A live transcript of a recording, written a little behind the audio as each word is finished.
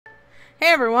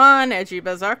Hey everyone,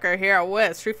 edgeyberzerker here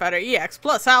with Street Fighter EX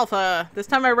plus Alpha. This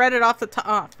time I read it off the top.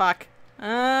 Oh, fuck.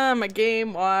 My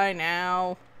game, why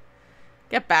now?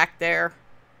 Get back there.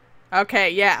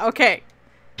 Okay, yeah, okay.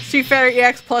 Street Fighter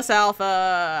EX plus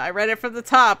Alpha. I read it from the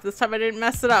top. This time I didn't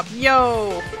mess it up.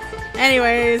 Yo!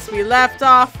 Anyways, we left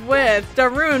off with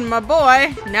Darun, my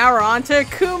boy. Now we're on to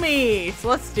Kumi. So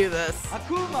let's do this.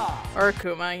 Akuma! Or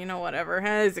Akuma, you know, whatever.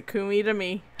 It's a Kumi to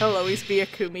me. He'll always be a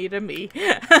Kumi to me.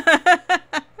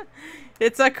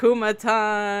 It's Akuma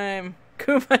time.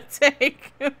 Kumite.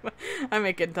 I'm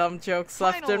making dumb jokes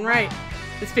left and right.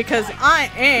 It's because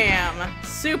I am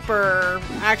super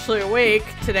actually awake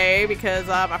today because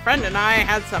my friend and I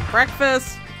had some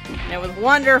breakfast and it was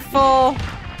wonderful.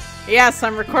 Yes,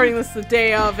 I'm recording this the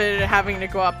day of it having to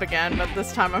go up again, but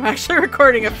this time I'm actually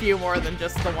recording a few more than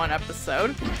just the one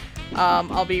episode.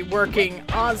 I'll be working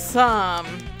on some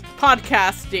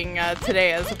podcasting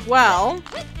today as well.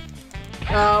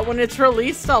 When it's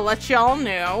released, I'll let y'all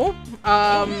know.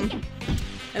 And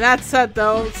that said,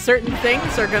 though, certain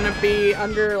things are going to be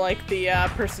under, like, the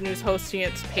person who's hosting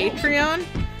its Patreon.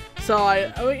 So,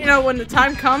 you know, when the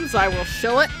time comes, I will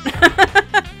shill it.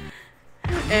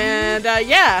 And,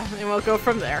 yeah, and we'll go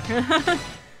from there.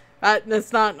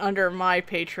 That's not under my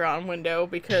Patreon window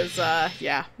because,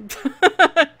 yeah.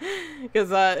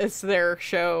 Because, it's their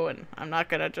show, and I'm not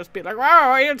gonna just be like,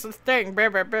 wow, here's this thing, blah,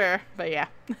 blah, blah. But, yeah.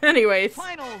 Anyways.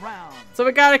 Final round. So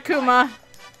we got Akuma.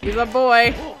 He's a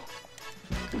boy.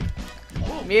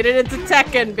 Made it into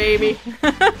Tekken, baby.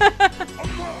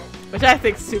 Which I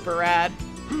think's super rad.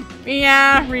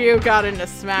 Yeah, Ryu got into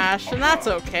Smash, and that's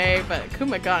okay, but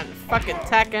Akuma got into fucking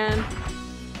Tekken.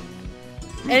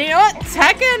 And you know what?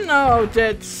 Tekken,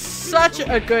 did such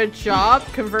a good job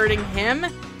converting him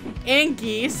and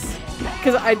Geese.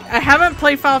 Because I haven't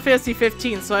played Final Fantasy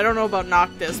 15, so I don't know about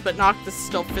Noctis, but Noctis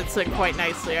still fits in quite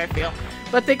nicely, I feel.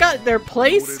 But they got their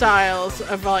play styles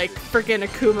of, like, freaking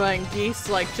Akuma and Geese,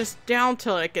 like, just down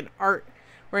to, like, an art.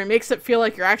 Where it makes it feel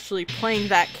like you're actually playing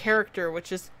that character,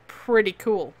 which is pretty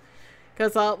cool.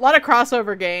 Because a lot of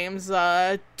crossover games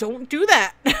don't do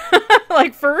that.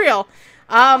 Like, for real.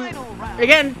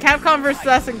 Again, Capcom vs.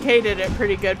 SNK did it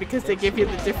pretty good because they give you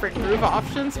the different groove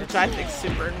options, which I think is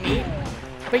super neat.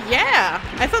 But yeah,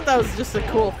 I thought that was just a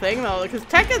cool thing, though, because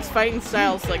Tekken's fighting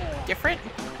style is, like, different.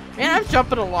 Man, I'm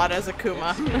jumping a lot as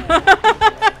Akuma.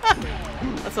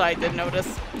 That's what I did notice.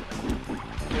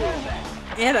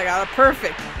 And I got a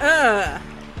perfect.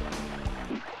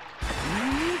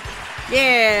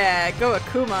 Yeah, go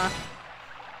Akuma.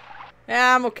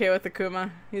 Yeah, I'm okay with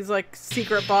Akuma. He's like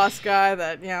secret boss guy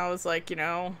that, you know, is like, you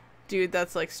know, dude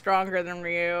that's like stronger than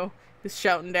Ryu. He's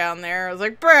shouting down there. I was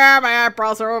like, bruh, my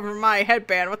eyebrows are over my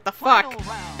headband. What the fuck?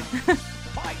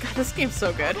 God, this game's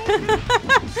so good.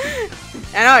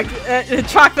 I know, I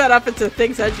chalk that up into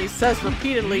things Edgey says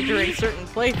repeatedly during certain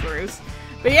playthroughs.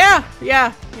 But yeah,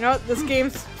 you know what? This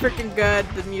game's freaking good.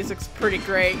 The music's pretty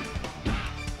great.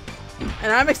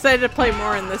 And I'm excited to play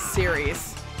more in this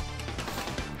series.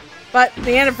 But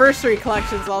the Anniversary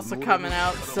Collection's also coming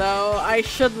out, so I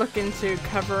should look into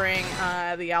covering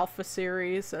the Alpha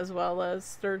series as well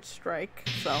as Third Strike.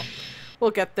 So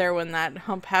we'll get there when that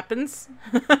hump happens.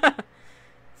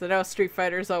 So I know Street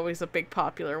Fighter is always a big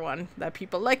popular one that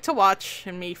people like to watch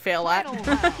and me fail at.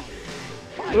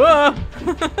 Whoa!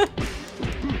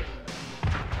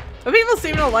 But people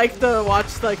seem to like to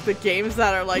watch like the games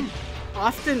that are like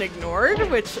often ignored,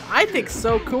 which I think's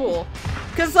so cool.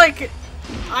 Cause like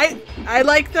I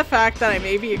like the fact that I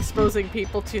may be exposing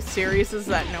people to series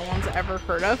that no one's ever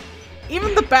heard of.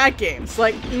 Even the bad games,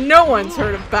 like no one's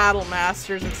heard of Battle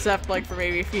Masters except like for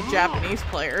maybe a few Japanese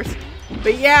players.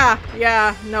 But yeah,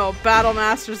 no, Battle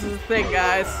Masters is a thing,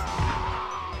 guys.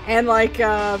 And like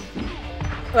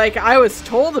I was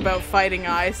told about Fighting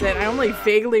Eyes, and I only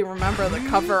vaguely remember the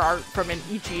cover art from an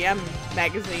EGM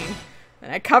magazine.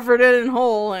 And I covered it in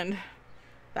whole, and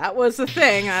that was the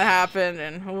thing that happened,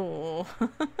 and ooh.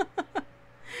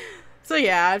 So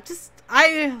yeah,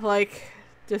 I like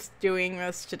just doing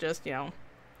this to just, you know,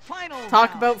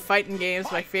 talk about fighting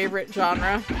games, my favorite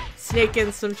genre. Snake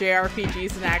in some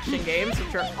JRPGs and action games,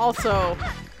 which are also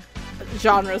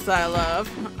genres that I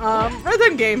love.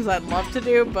 Rhythm games I'd love to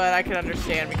do, but I can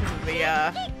understand because of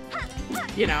the,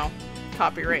 you know,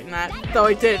 copyright and that. Though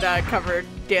I did cover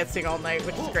Dancing All Night,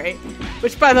 which is great.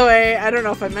 Which, by the way, I don't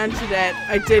know if I mentioned it,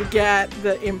 I did get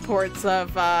the imports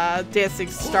of Dancing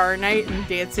Star Night and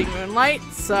Dancing Moonlight,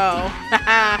 so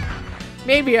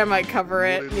maybe I might cover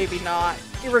it, maybe not.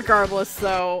 Regardless,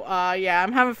 though, yeah,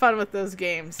 I'm having fun with those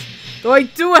games. Though I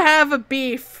do have a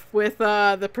beef with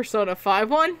the Persona 5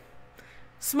 one.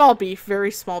 Small beef, very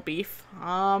small beef.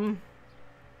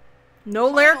 No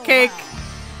layer cake.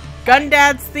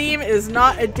 Gundad's theme is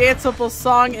not a danceable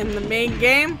song in the main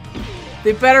game.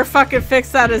 They better fucking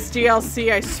fix that as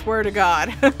DLC, I swear to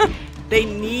God. They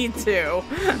need to.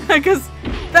 Because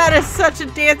that is such a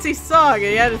dancey song,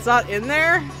 and yet it's not in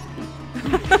there?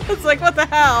 It's like, what the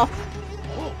hell?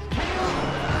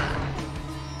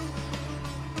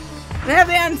 They have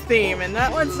the end theme, and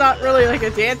that one's not really like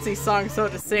a dancey song, so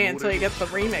to say, until you get the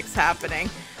remix happening.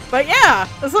 But yeah,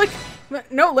 it's like,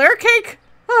 no layer cake?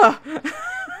 Huh.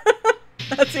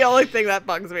 That's the only thing that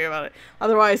bugs me about it.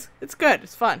 Otherwise, it's good.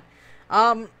 It's fun.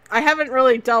 I haven't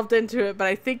really delved into it, but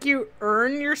I think you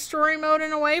earn your story mode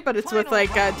in a way, but it's with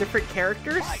like different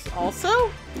characters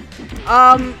also.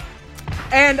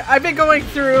 And I've been going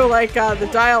through like the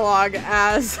dialogue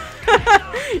as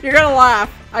you're gonna laugh.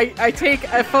 I take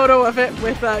a photo of it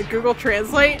with Google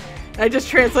Translate. I just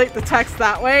translate the text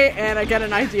that way, and I get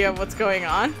an idea of what's going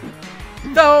on.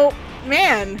 Though,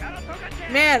 man,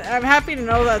 I'm happy to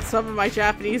know that some of my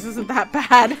Japanese isn't that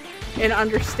bad in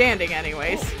understanding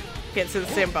anyways. Can't say the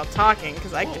same about talking,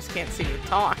 because I just can't seem to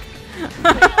talk.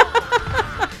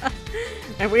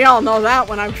 And we all know that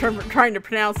when I'm trying to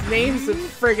pronounce names of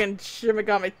friggin'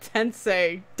 Shimigami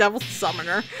Tensei Devil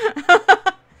Summoner.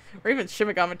 Or even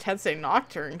Shimigami Tensei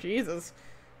Nocturne, Jesus.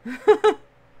 It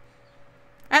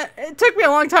took me a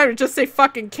long time to just say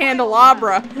fucking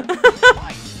candelabra.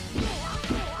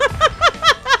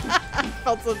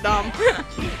 Felt so dumb.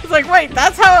 It's like, wait,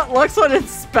 that's how it looks when it's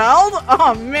spelled?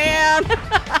 Oh, man.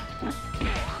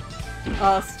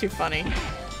 Oh, it's too funny.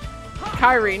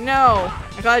 Kairi, no.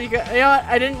 I'm glad you got. You know what?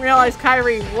 I didn't realize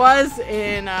Kairi was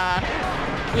in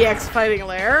EX Fighting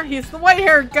Lair. He's the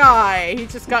white-haired guy. He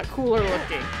just got cooler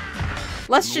looking.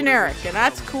 Less generic, and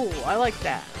that's cool. I like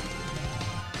that.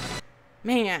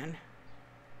 Man.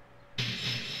 I'm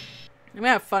gonna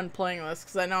have fun playing this,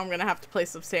 because I know I'm gonna have to play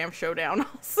some Sam Showdown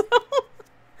also.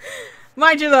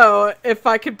 Mind you though, if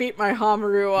I could beat my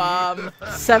Hamaru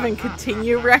 7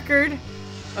 continue record.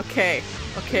 Okay,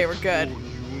 we're good.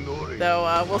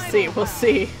 Though, we'll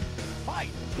see.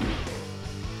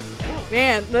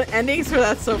 Man, the endings for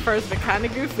that so far has been kinda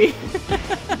goofy.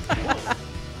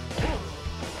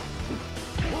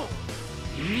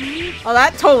 Oh,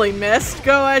 that totally missed.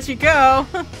 Go as you go.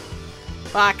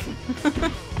 Fuck.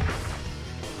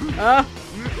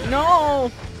 No!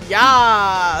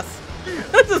 Yas!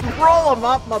 Just roll them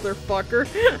up, motherfucker.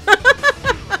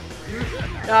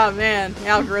 Oh man, the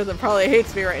algorithm probably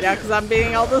hates me right now because I'm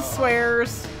beating all the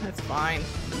swears. It's fine.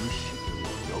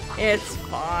 It's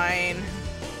fine.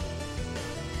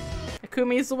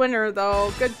 Akumi's the winner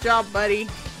though. Good job, buddy.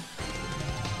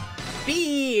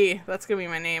 B! That's gonna be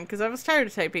my name because I was tired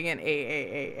of typing in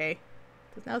A.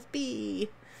 Because now it's B.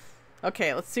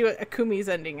 Okay, let's see what Akumi's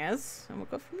ending is. And we'll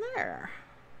go from there.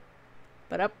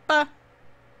 Ba-da-ba.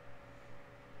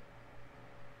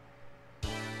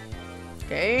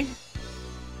 Okay.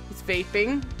 He's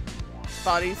vaping. His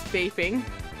body's vaping.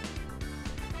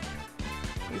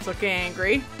 He's looking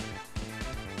angry.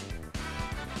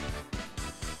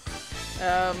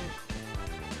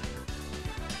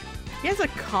 He has a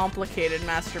complicated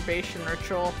masturbation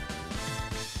ritual.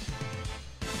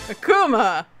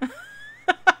 Akuma!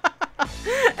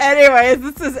 Anyways,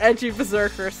 this is Edgey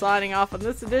Berserker signing off on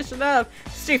this edition of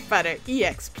Street Fighter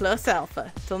EX Plus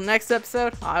Alpha. Till next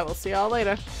episode, I will see y'all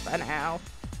later. Bye now.